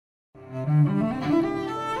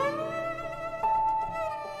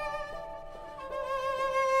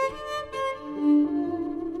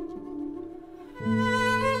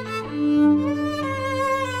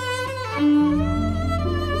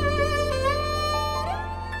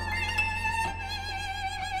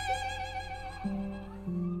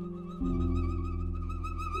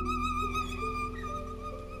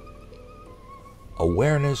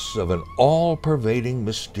awareness of an all-pervading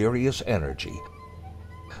mysterious energy,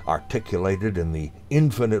 articulated in the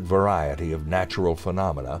infinite variety of natural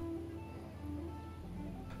phenomena,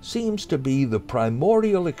 seems to be the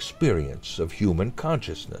primordial experience of human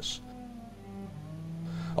consciousness,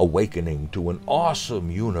 awakening to an awesome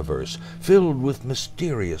universe filled with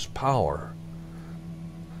mysterious power.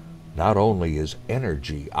 Not only is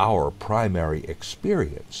energy our primary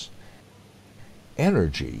experience,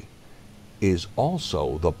 energy is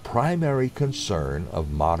also the primary concern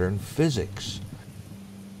of modern physics.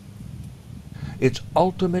 Its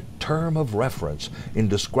ultimate term of reference in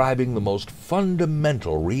describing the most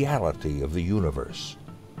fundamental reality of the universe.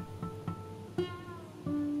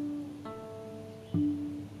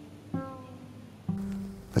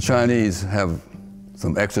 The Chinese have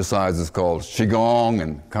some exercises called Qigong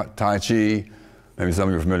and Tai Chi. Maybe some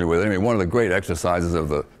of you are familiar with it. Anyway, one of the great exercises of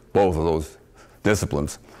both of those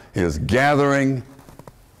disciplines is gathering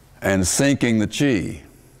and sinking the Qi.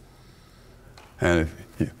 And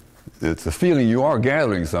it's the feeling you are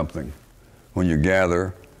gathering something when you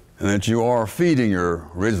gather, and that you are feeding your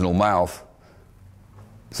original mouth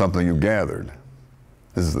something you gathered.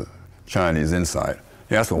 This is the Chinese insight.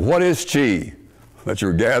 You ask them, what is Qi that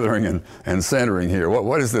you're gathering and centering here?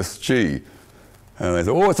 What is this Qi? And they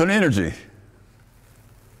say, oh, it's an energy.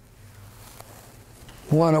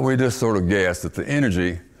 Why don't we just sort of guess that the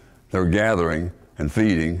energy they're gathering and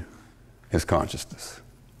feeding is consciousness?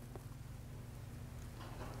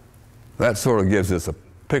 That sort of gives us a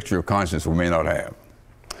picture of consciousness we may not have.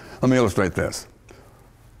 Let me illustrate this.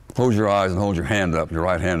 Close your eyes and hold your hand up, your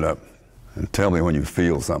right hand up, and tell me when you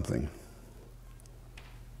feel something.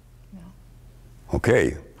 No.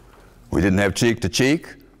 Okay, we didn't have cheek to cheek,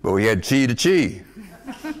 but we had chi to chi.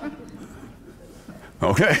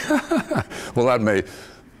 Okay? Well, that may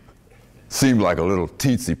seem like a little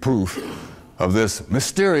teensy proof of this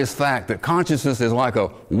mysterious fact that consciousness is like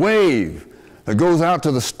a wave that goes out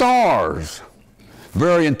to the stars,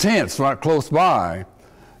 very intense right close by,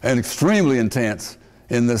 and extremely intense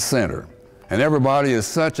in this center. And everybody is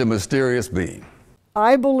such a mysterious being.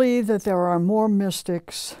 I believe that there are more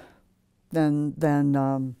mystics than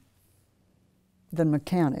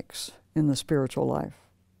mechanics in the spiritual life,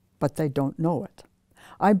 but they don't know it.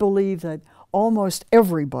 I believe that almost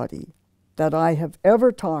everybody that I have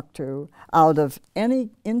ever talked to, out of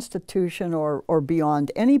any institution or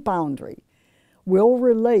beyond any boundary, will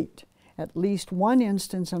relate at least one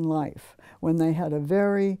instance in life when they had a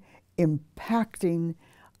very impacting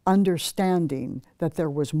understanding that there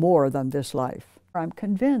was more than this life. I'm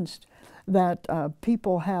convinced that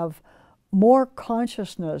people have more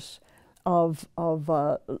consciousness of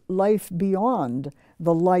life beyond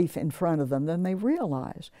the life in front of them than they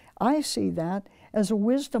realize. I see that as a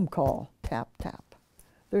wisdom call. Tap, tap.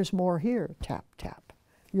 There's more here. Tap, tap.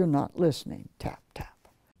 You're not listening. Tap, tap.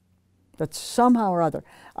 That somehow or other.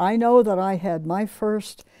 I know that I had my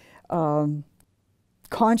first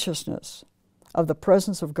consciousness of the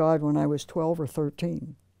presence of God when I was 12 or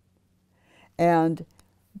 13, and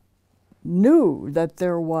knew that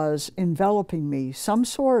there was enveloping me some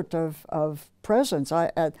sort of presence.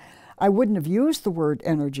 I wouldn't have used the word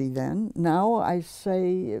energy then. Now I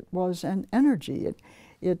say it was an energy.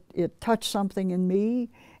 It touched something in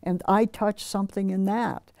me, and I touched something in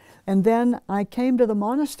that. And then I came to the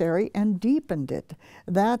monastery and deepened it.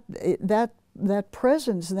 That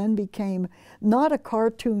presence then became not a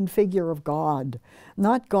cartoon figure of God,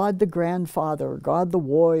 not God the grandfather, God the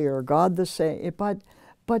warrior, God the saint, but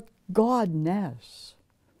Godness.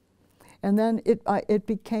 And then it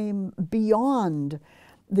became beyond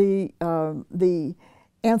the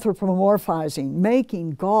anthropomorphizing,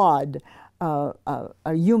 making God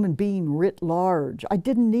a human being writ large. I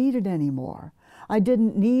didn't need it anymore. I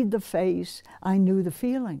didn't need the face. I knew the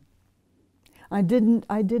feeling. I didn't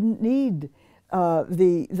need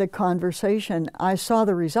the conversation. I saw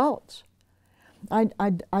the results.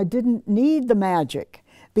 I didn't need the magic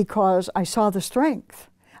because I saw the strength.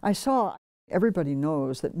 Everybody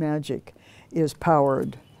knows that magic is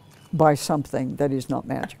powered by something that is not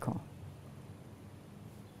magical.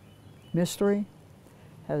 Mystery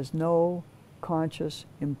has no conscious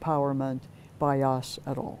empowerment by us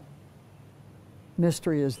at all.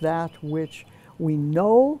 Mystery is that which we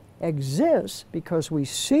know exists because we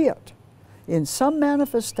see it in some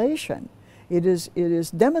manifestation. It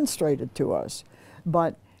is demonstrated to us,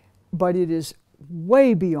 but it is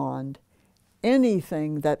way beyond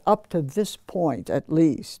anything that up to this point, at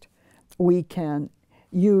least, we can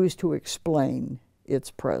use to explain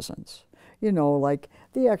its presence. You know, like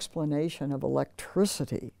the explanation of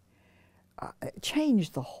electricity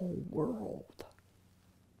changed the whole world.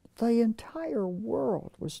 the entire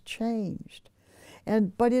world was changed.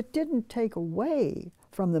 But it didn't take away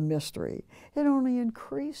from the mystery. It only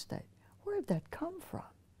increased it. Where did that come from?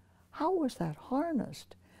 How was that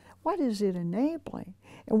harnessed? What is it enabling?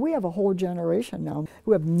 And we have a whole generation now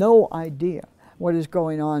who have no idea what is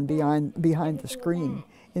going on behind the screen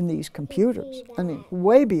in these computers. I mean,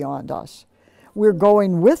 way beyond us. We're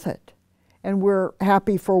going with it, and we're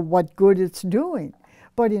happy for what good it's doing.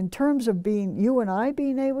 But in terms of you and I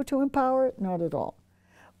being able to empower it, not at all.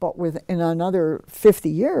 But in another 50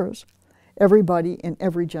 years, everybody in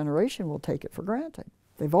every generation will take it for granted.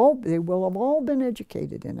 They will have all been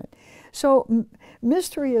educated in it. So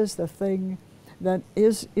mystery is the thing that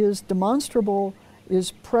is demonstrable,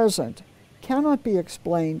 is present, cannot be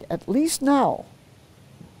explained, at least now,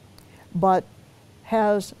 but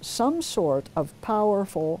has some sort of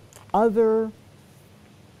powerful other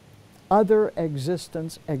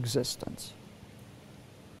existence. And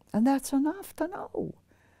that's enough to know.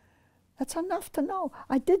 That's enough to know.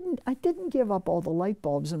 I didn't give up all the light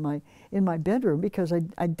bulbs in my bedroom because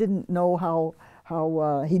I didn't know how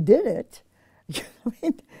he did it. I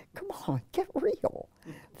mean, come on, get real.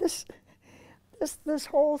 This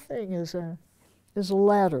whole thing is a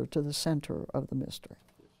ladder to the center of the mystery.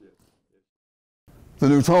 The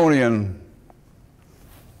Newtonian,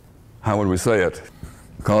 how would we say it,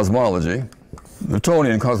 cosmology,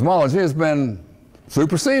 Newtonian cosmology has been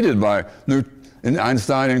superseded by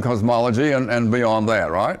Einsteinian cosmology and beyond that,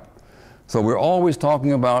 right? So we're always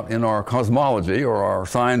talking about in our cosmology or our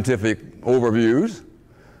scientific overviews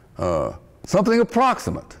something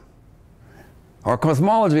approximate. Our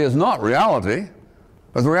cosmology is not reality,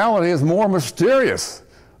 but reality is more mysterious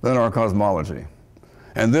than our cosmology.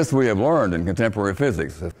 And this we have learned in contemporary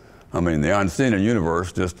physics. I mean, the Einsteinian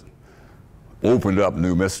universe just opened up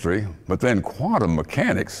new mystery, but then quantum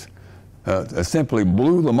mechanics simply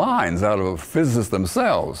blew the minds out of physicists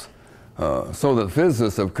themselves, so that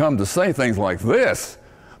physicists have come to say things like this: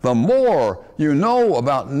 the more you know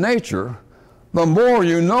about nature, the more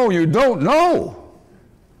you know you don't know.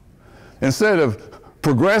 Instead of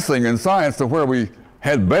progressing in science to where we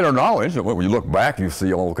had better knowledge, when you look back you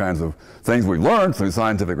see all kinds of things we've learned through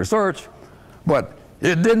scientific research, but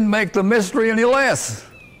it didn't make the mystery any less.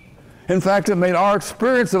 In fact, it made our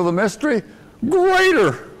experience of the mystery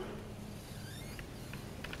greater.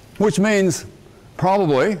 Which means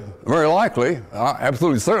probably, very likely,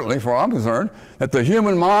 absolutely certainly, for I'm concerned, that the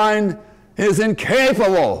human mind is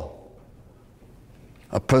incapable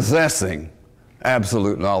of possessing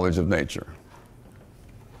absolute knowledge of nature.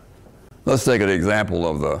 Let's take an example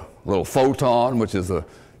of the little photon, which is the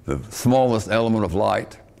smallest element of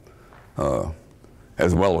light,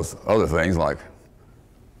 as well as other things like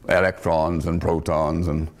electrons and protons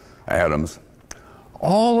and atoms.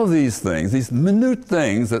 All of these things, these minute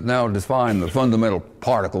things that now define the fundamental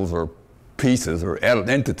particles or pieces or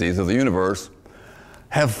entities of the universe,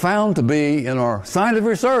 have found to be, in our scientific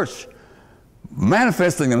research,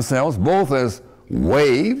 manifesting themselves both as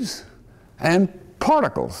waves and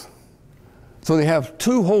particles. So they have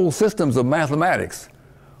two whole systems of mathematics,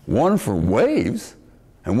 one for waves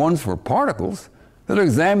and one for particles, that are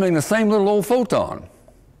examining the same little old photon.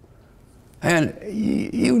 And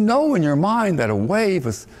you know in your mind that a wave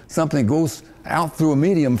is something that goes out through a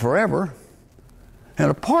medium forever, and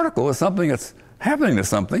a particle is something that's happening to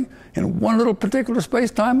something in one little particular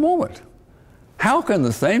space-time moment. How can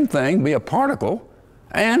the same thing be a particle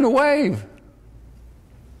and a wave?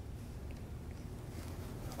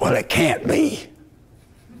 Well, it can't be.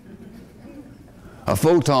 A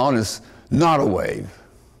photon is not a wave,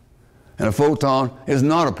 and a photon is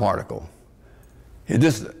not a particle. It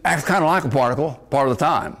just acts kind of like a particle part of the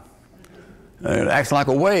time. It acts like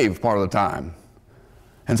a wave part of the time.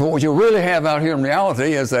 And so what you really have out here in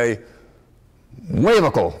reality is a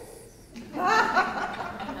wavicle,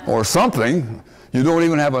 or something you don't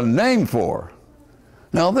even have a name for.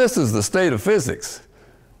 Now this is the state of physics,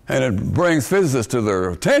 and it brings physicists to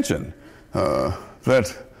their attention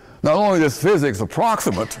that not only is physics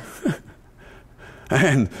approximate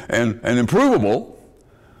and improvable,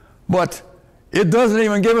 but it doesn't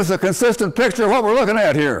even give us a consistent picture of what we're looking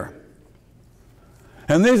at here.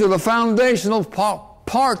 And these are the foundational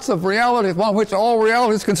parts of reality upon which all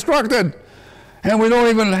reality is constructed. And we don't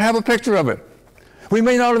even have a picture of it. We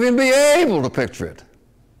may not even be able to picture it.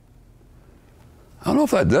 I don't know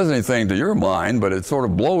if that does anything to your mind, but it sort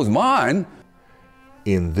of blows mine.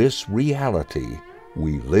 In this reality,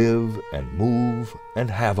 we live and move and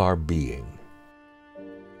have our being.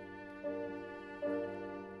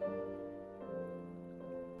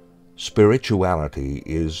 Spirituality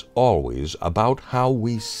is always about how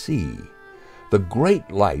we see. The great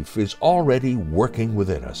life is already working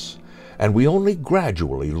within us, and we only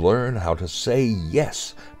gradually learn how to say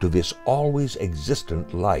yes to this always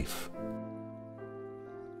existent life.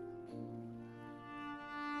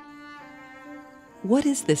 What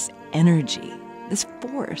is this energy, this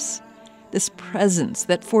force, this presence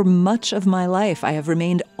that for much of my life I have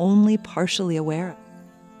remained only partially aware of?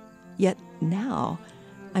 Yet now,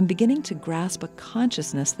 I'm beginning to grasp a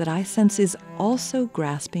consciousness that I sense is also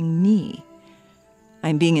grasping me.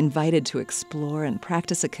 I'm being invited to explore and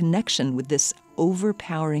practice a connection with this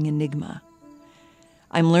overpowering enigma.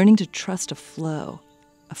 I'm learning to trust a flow,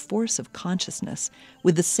 a force of consciousness,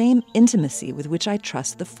 with the same intimacy with which I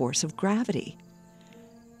trust the force of gravity.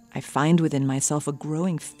 I find within myself a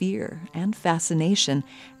growing fear and fascination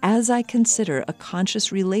as I consider a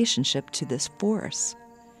conscious relationship to this force.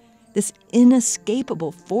 This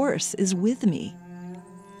inescapable force is with me.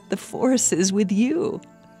 The force is with you.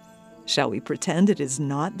 Shall we pretend it is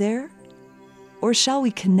not there? Or shall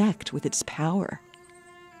we connect with its power?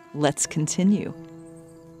 Let's continue.